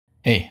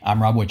Hey,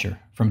 I'm Rob Witcher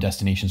from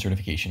Destination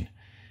Certification,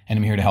 and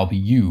I'm here to help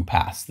you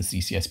pass the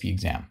CCSP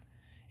exam.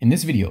 In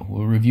this video,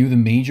 we'll review the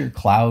major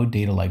Cloud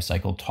Data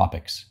Lifecycle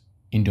topics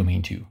in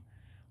Domain 2.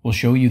 We'll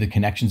show you the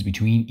connections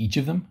between each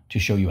of them to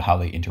show you how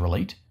they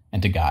interrelate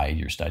and to guide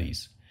your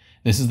studies.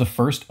 This is the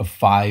first of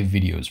 5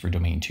 videos for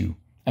Domain 2.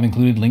 I've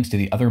included links to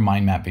the other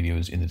MindMap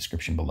videos in the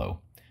description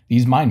below.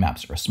 These mind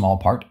maps are a small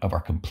part of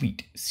our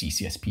complete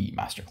CCSP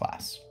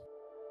masterclass.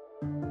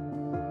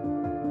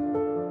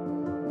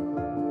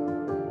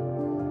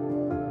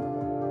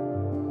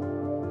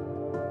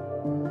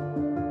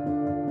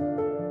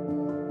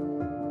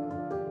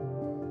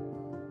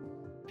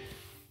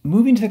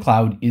 Moving to the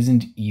cloud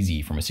isn't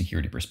easy from a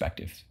security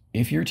perspective.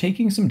 If you're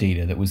taking some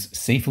data that was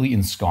safely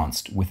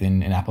ensconced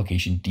within an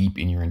application deep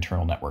in your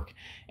internal network,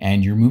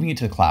 and you're moving it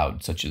to the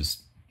cloud, such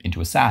as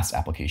into a SaaS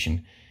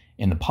application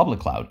in the public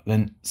cloud,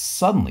 then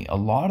suddenly a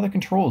lot of the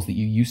controls that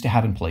you used to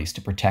have in place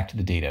to protect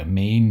the data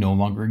may no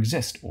longer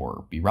exist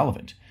or be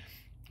relevant.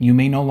 You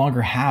may no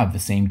longer have the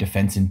same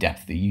defense in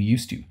depth that you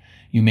used to.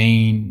 You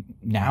may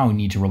now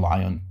need to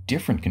rely on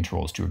different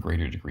controls to a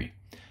greater degree.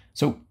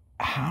 So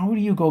how do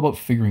you go about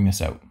figuring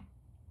this out?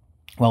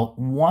 Well,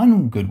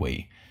 one good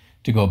way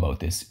to go about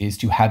this is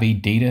to have a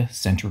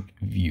data-centric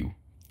view.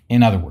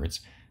 In other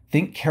words,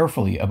 think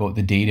carefully about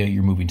the data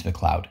you're moving to the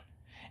cloud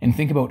and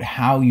think about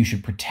how you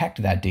should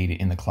protect that data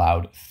in the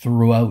cloud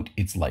throughout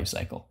its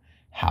lifecycle.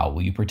 How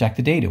will you protect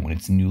the data when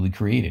it's newly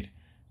created,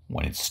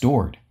 when it's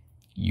stored,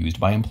 used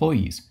by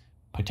employees,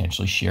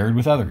 potentially shared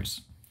with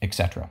others,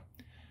 etc.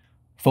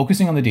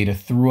 Focusing on the data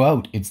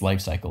throughout its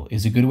lifecycle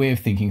is a good way of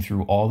thinking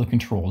through all the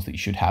controls that you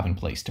should have in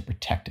place to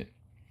protect it.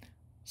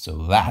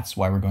 So that's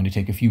why we're going to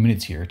take a few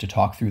minutes here to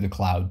talk through the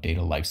Cloud Data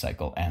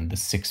Lifecycle and the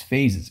 6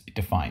 phases it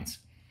defines.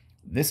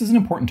 This is an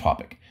important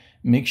topic.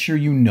 Make sure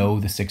you know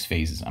the 6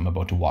 phases I'm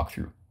about to walk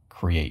through: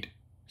 create,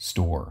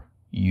 store,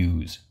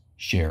 use,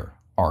 share,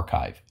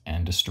 archive,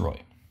 and destroy.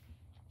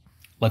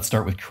 Let's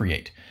start with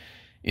create.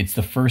 It's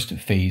the first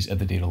phase of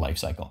the data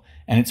lifecycle,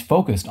 and it's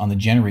focused on the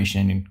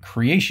generation and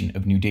creation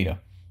of new data,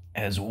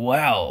 as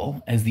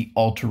well as the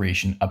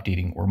alteration,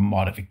 updating, or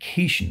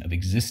modification of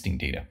existing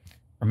data.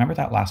 Remember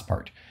that last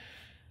part.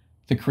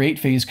 The create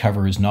phase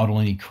covers not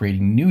only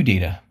creating new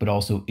data, but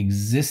also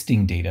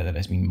existing data that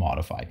has been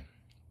modified.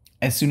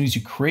 As soon as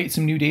you create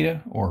some new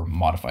data or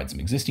modified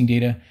some existing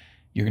data,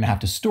 you're going to have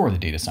to store the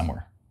data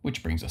somewhere,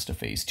 which brings us to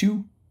phase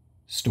 2,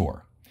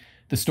 store.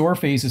 The store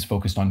phase is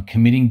focused on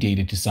committing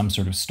data to some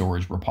sort of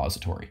storage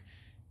repository.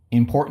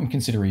 Important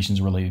considerations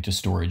related to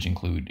storage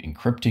include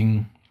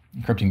encrypting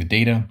the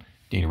data,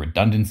 data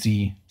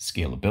redundancy,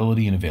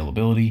 scalability, and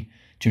availability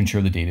to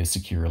ensure the data is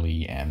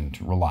securely and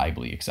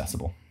reliably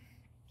accessible.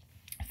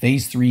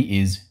 Phase 3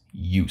 is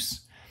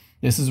use.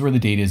 This is where the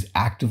data is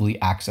actively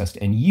accessed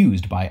and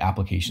used by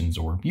applications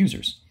or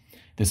users.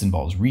 This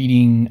involves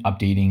reading,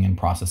 updating, and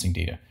processing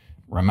data.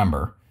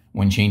 Remember,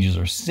 when changes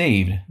are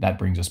saved, that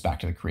brings us back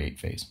to the create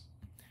phase.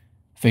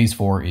 Phase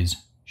 4 is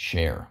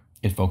share.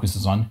 It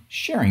focuses on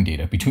sharing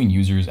data between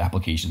users,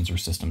 applications, or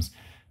systems,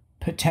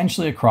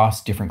 potentially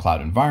across different cloud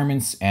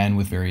environments and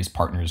with various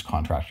partners,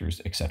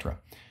 contractors, etc.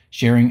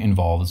 Sharing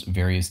involves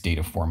various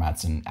data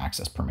formats and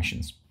access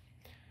permissions.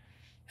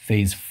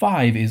 Phase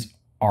 5 is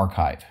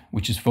archive,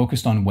 which is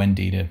focused on when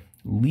data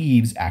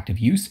leaves active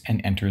use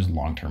and enters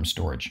long-term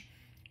storage.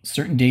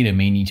 Certain data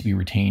may need to be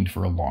retained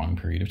for a long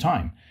period of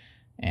time,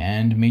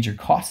 and major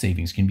cost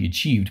savings can be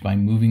achieved by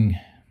moving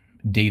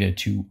data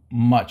to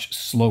much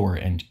slower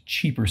and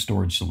cheaper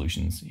storage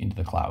solutions into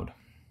the cloud.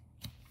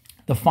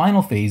 The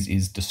final phase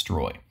is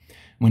destroy.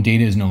 When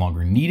data is no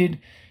longer needed,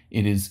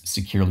 it is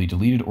securely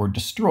deleted or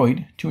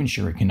destroyed to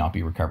ensure it cannot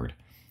be recovered.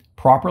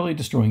 Properly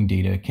destroying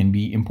data can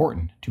be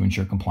important to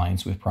ensure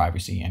compliance with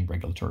privacy and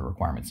regulatory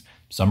requirements.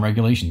 Some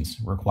regulations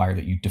require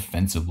that you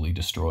defensively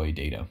destroy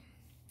data.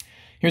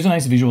 Here's a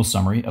nice visual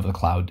summary of the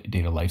Cloud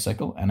Data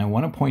Lifecycle, and I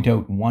want to point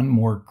out one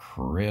more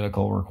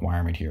critical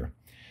requirement here.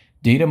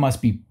 Data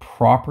must be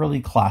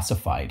properly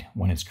classified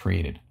when it's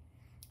created.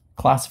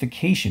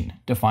 Classification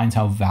defines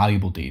how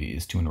valuable data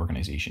is to an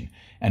organization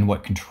and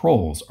what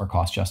controls are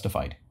cost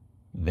justified.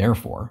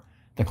 Therefore,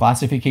 the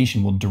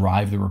classification will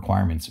derive the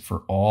requirements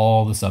for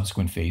all the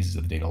subsequent phases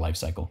of the data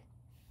lifecycle.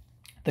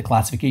 The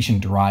classification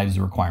derives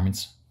the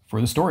requirements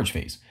for the storage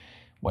phase,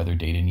 whether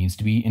data needs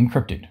to be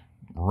encrypted,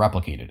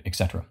 replicated,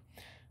 etc.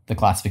 The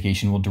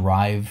classification will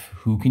derive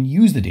who can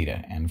use the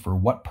data and for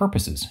what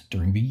purposes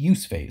during the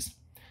use phase.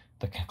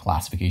 The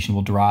classification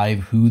will derive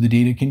who the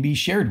data can be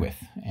shared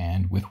with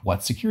and with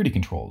what security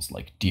controls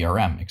like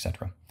DRM,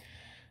 etc.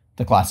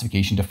 The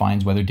classification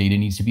defines whether data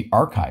needs to be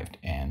archived,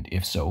 and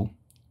if so,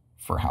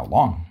 for how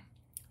long.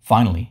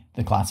 Finally,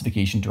 the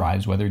classification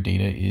drives whether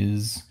data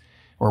is,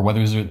 or whether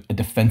there's a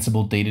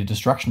defensible data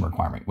destruction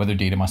requirement, whether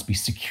data must be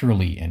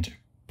securely and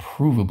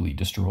provably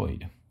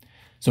destroyed.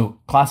 So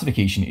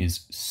classification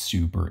is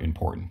super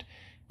important.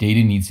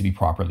 Data needs to be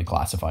properly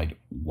classified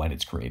when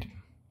it's created.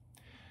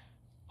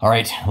 All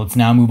right, let's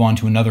now move on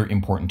to another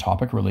important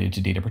topic related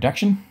to data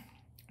protection: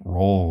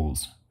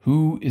 roles.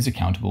 Who is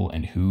accountable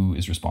and who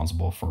is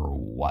responsible for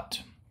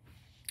what?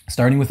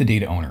 Starting with the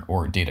data owner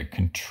or data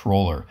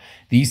controller.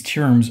 These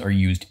terms are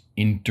used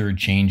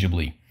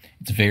interchangeably.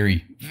 It's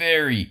very,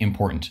 very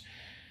important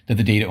that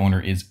the data owner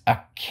is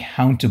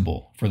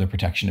accountable for the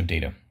protection of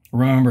data.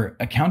 Remember,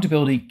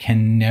 accountability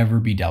can never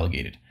be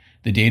delegated.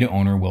 The data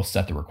owner will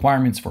set the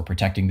requirements for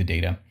protecting the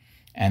data,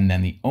 and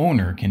then the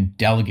owner can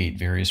delegate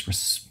various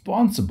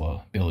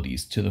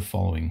responsibilities to the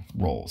following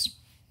roles.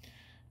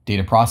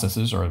 Data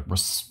processors are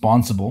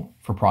responsible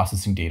for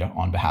processing data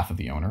on behalf of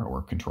the owner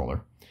or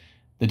controller.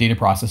 The data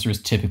processor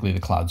is typically the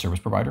cloud service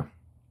provider.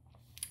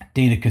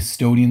 Data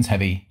custodians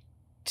have a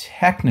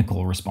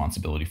technical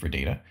responsibility for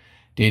data.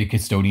 Data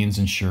custodians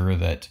ensure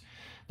that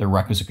the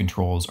requisite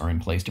controls are in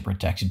place to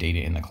protect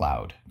data in the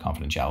cloud: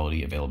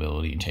 confidentiality,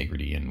 availability,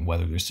 integrity, and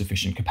whether there's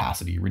sufficient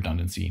capacity,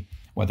 redundancy,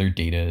 whether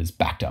data is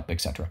backed up,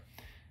 etc.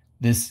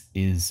 This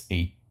is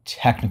a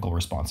technical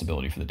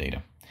responsibility for the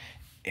data.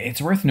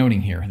 It's worth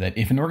noting here that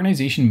if an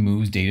organization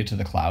moves data to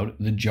the cloud,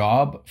 the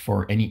job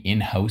for any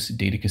in-house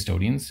data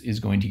custodians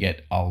is going to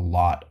get a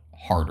lot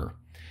harder.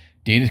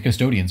 Data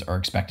custodians are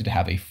expected to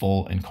have a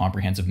full and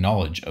comprehensive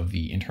knowledge of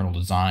the internal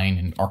design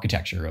and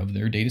architecture of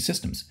their data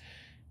systems.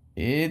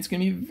 It's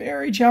going to be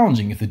very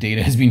challenging if the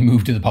data has been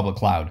moved to the public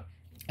cloud,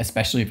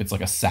 especially if it's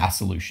like a SaaS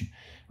solution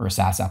or a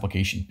SaaS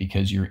application,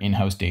 because your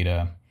in-house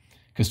data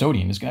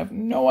custodian is going to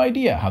have no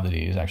idea how the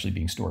data is actually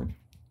being stored,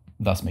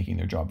 thus making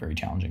their job very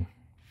challenging.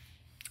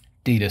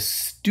 Data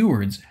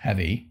stewards have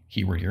a,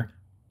 keyword here,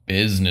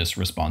 business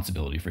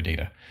responsibility for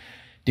data.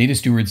 Data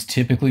stewards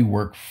typically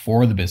work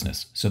for the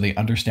business, so they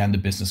understand the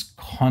business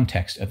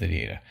context of the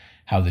data,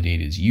 how the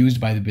data is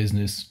used by the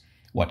business,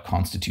 what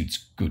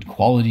constitutes good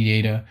quality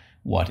data,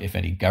 what, if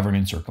any,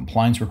 governance or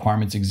compliance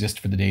requirements exist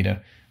for the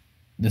data.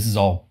 This is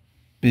all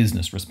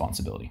business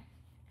responsibility.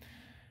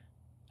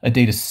 A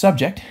data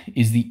subject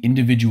is the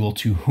individual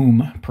to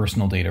whom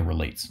personal data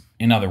relates.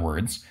 In other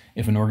words,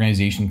 if an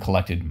organization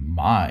collected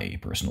my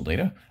personal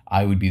data,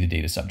 I would be the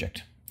data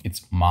subject.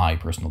 It's my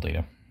personal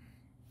data.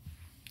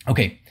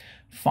 Okay,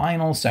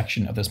 final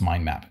section of this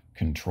mind map,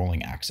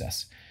 controlling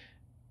access.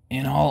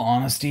 In all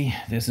honesty,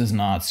 this is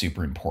not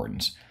super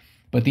important,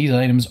 but these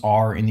items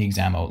are in the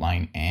exam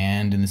outline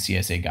and in the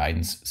CSA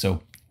guidance,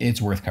 so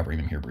it's worth covering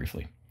them here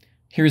briefly.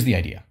 Here's the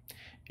idea.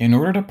 In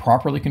order to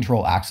properly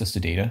control access to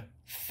data,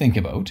 think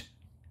about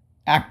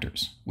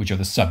actors, which are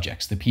the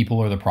subjects, the people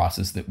or the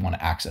process that want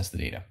to access the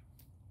data.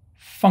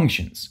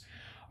 Functions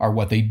are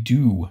what they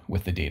do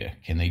with the data.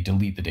 Can they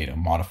delete the data,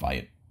 modify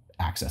it,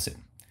 access it?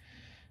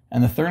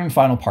 And the third and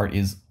final part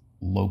is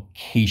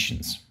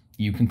locations.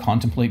 You can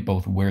contemplate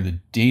both where the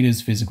data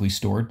is physically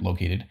stored,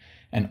 located,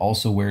 and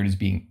also where it is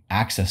being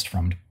accessed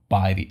from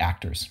by the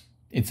actors.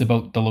 It's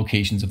about the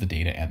locations of the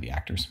data and the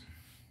actors.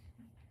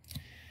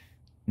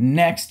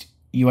 Next,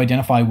 you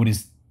identify what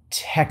is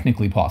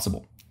technically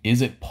possible.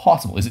 Is it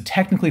possible? Is it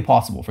technically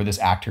possible for this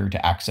actor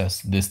to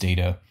access this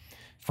data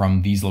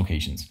from these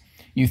locations?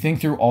 You think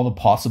through all the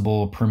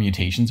possible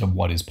permutations of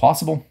what is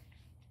possible,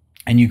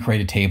 and you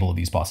create a table of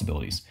these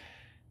possibilities.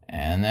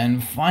 And then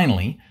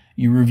finally,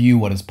 you review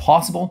what is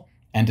possible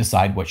and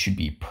decide what should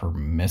be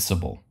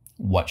permissible,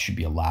 what should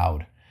be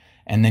allowed.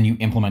 And then you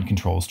implement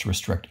controls to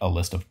restrict a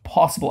list of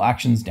possible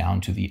actions down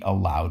to the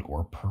allowed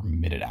or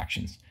permitted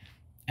actions.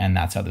 And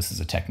that's how this is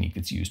a technique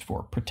that's used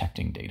for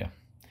protecting data.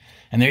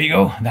 And there you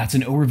go. That's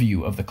an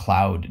overview of the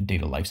Cloud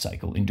Data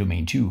Lifecycle in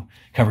Domain 2,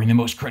 covering the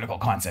most critical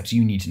concepts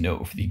you need to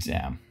know for the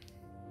exam.